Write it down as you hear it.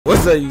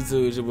What's up,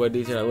 YouTube? It's your boy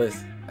DJ. Now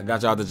listen, I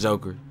got y'all the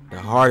Jokr, the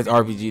hardest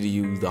RPG to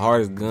use, the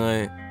hardest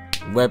gun,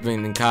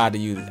 weapon, and COD to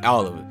use,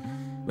 all of it.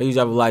 Make sure you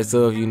drop a like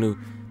sub if you new.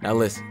 Now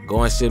listen, go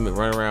on shipment,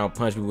 run around,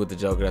 punch people with the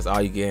Jokr. That's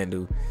all you can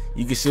do.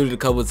 You can shoot it a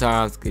couple of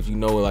times if you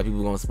know like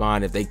people gonna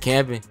spawn. If they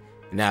camping,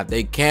 now if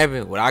they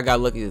camping, what I got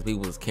lucky is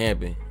people was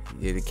camping.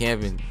 If they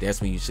camping, that's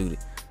when you shoot it.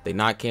 If they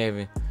not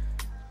camping,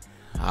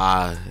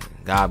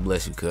 God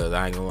bless you, cuz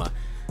I ain't gonna lie.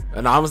 No,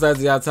 I'm gonna start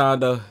to y'all time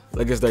though.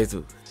 Let's get straight to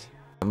it.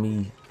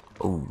 Me,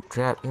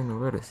 trapped in the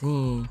river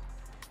scene.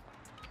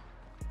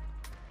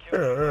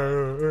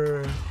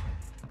 I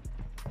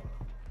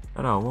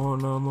don't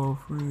want no more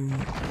free.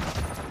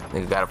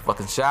 Nigga got a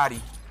fucking shotty.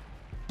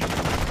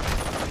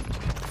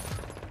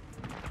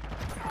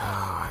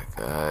 Oh my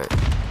god.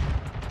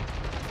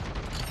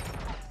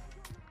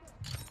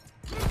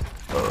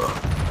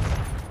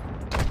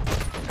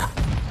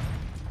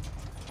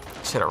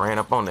 Should've ran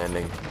up on that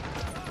nigga.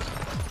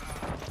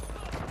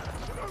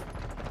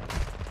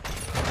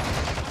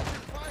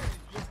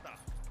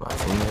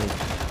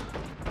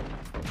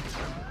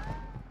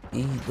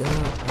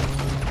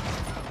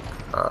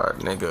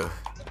 Nigga.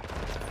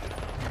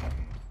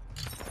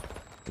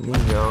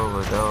 Nigga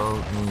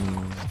overdose me.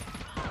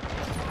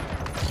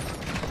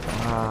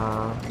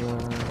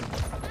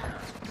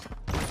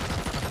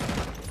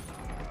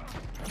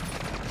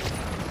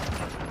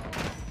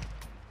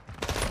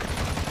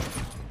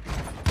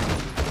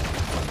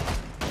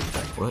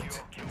 What?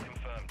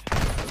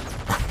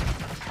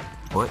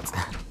 What?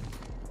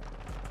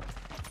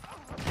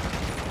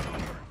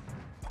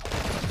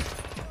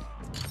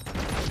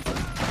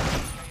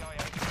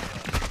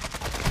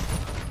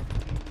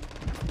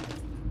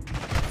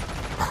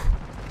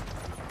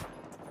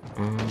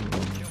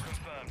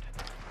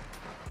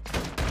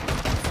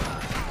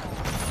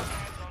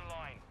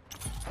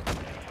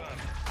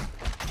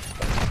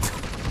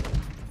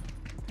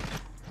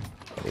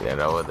 I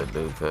know what to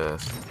do,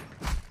 cuz.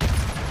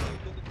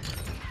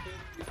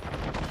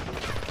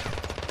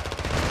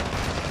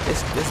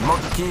 This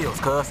multi kills,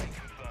 cuz.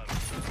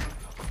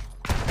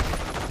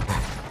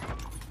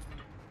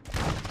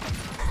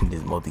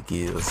 This multi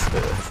kills, cuz.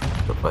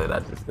 The fuck did I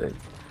just say?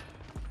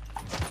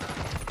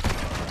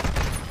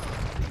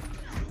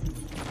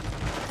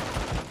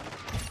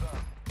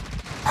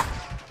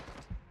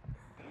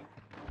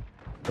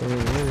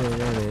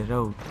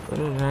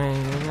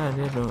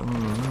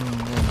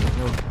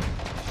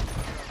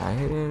 I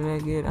hit it, I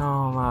get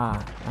on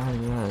my.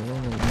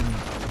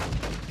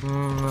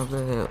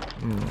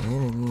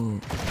 Hit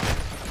again.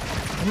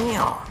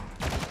 Damn.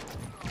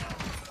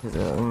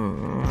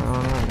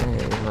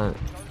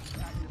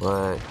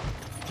 What?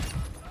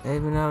 Hey,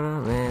 been out of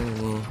the van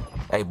again.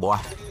 Hey, boy.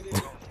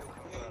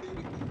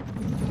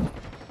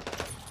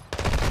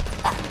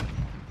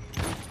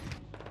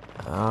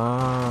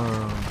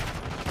 Oh.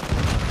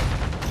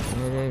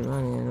 They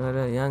running with a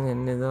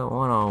youngin' nigga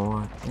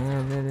one-on-one.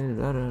 Yeah, that is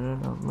better than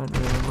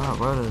my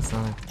brother's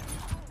son.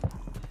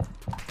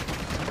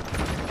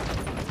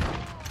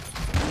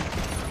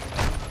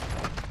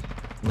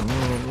 You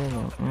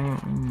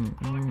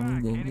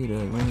can get a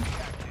ring.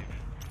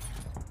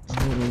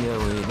 Maybe I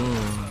with him.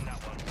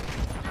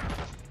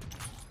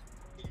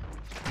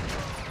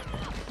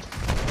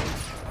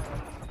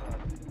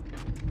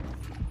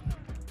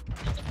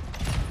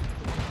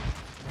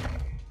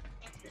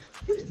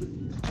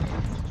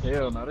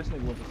 Hell no, this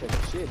nigga went to take a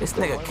shit. This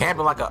nigga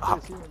camping like a.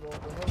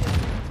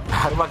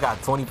 How do I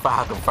got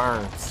 25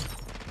 confirms?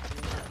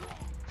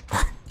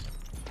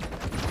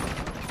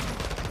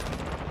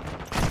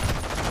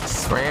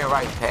 Just ran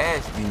right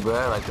past you,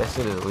 bro. Like that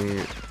shit is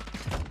weird.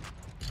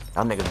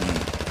 Y'all niggas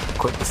be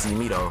quick to see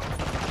me though.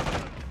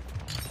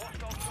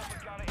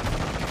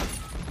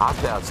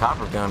 Hostile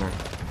chopper gunner.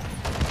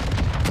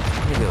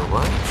 Nigga,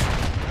 what?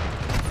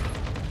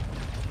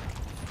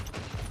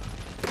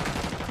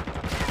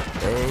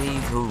 Hey,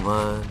 who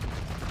was?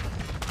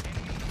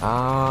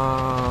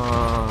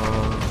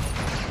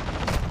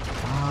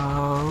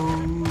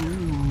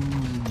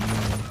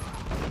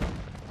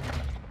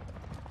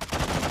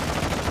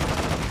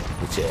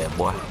 Get your ass,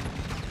 boy.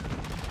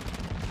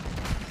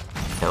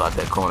 Hell out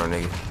that corner,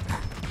 nigga.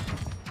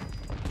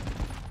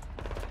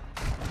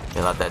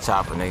 Hell out that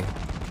chopper, nigga.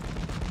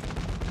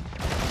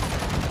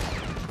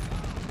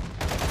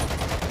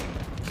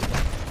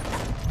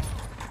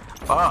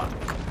 Fuck.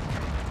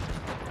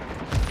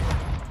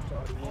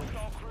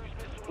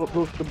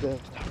 Who's the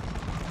best?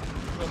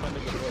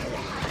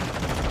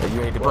 Are you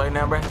ready to play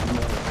now, bro?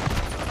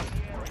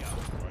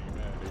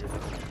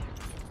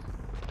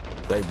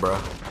 Hey, bro.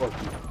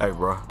 Hey,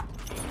 bro.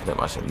 That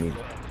my shit me.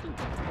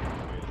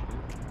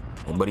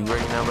 Hey, buddy, you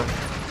ready now, bro?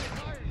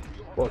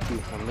 Fuck you,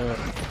 I'm there.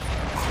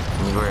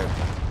 You ready?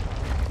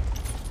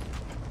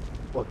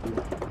 Fuck you.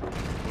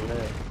 I'm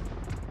there.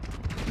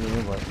 You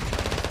know what?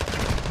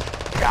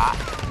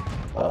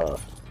 God.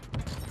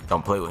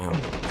 Don't play with him.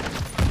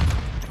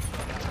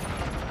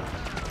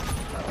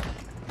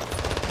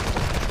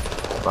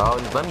 Bro,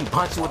 just let me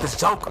punch you with this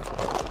Jokr.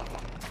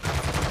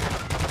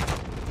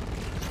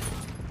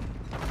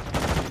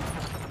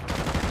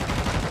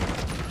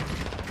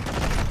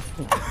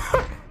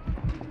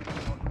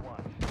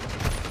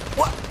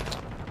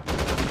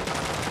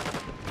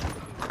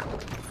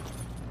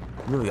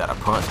 Really gotta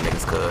punch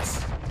niggas,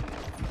 cuz.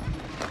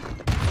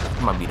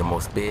 Might be the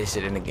most bad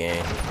shit in the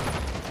game.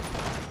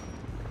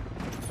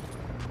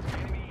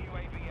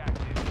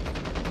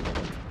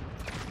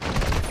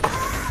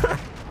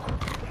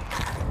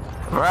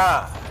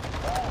 Bruh.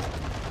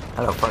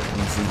 How the fuck did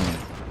you see me?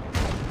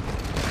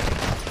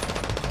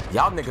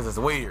 Y'all niggas is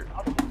weird.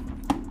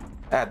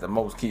 I had the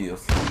most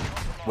kills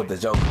with the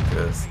Jokr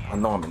because I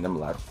know I'm in them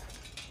lives.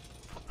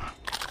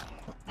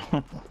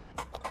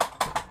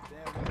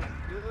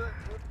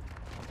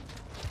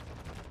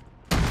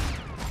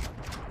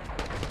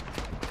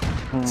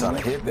 Trying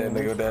to hit that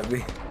nigga with that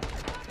beat.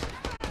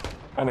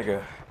 That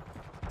nigga.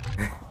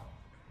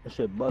 That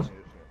shit busting.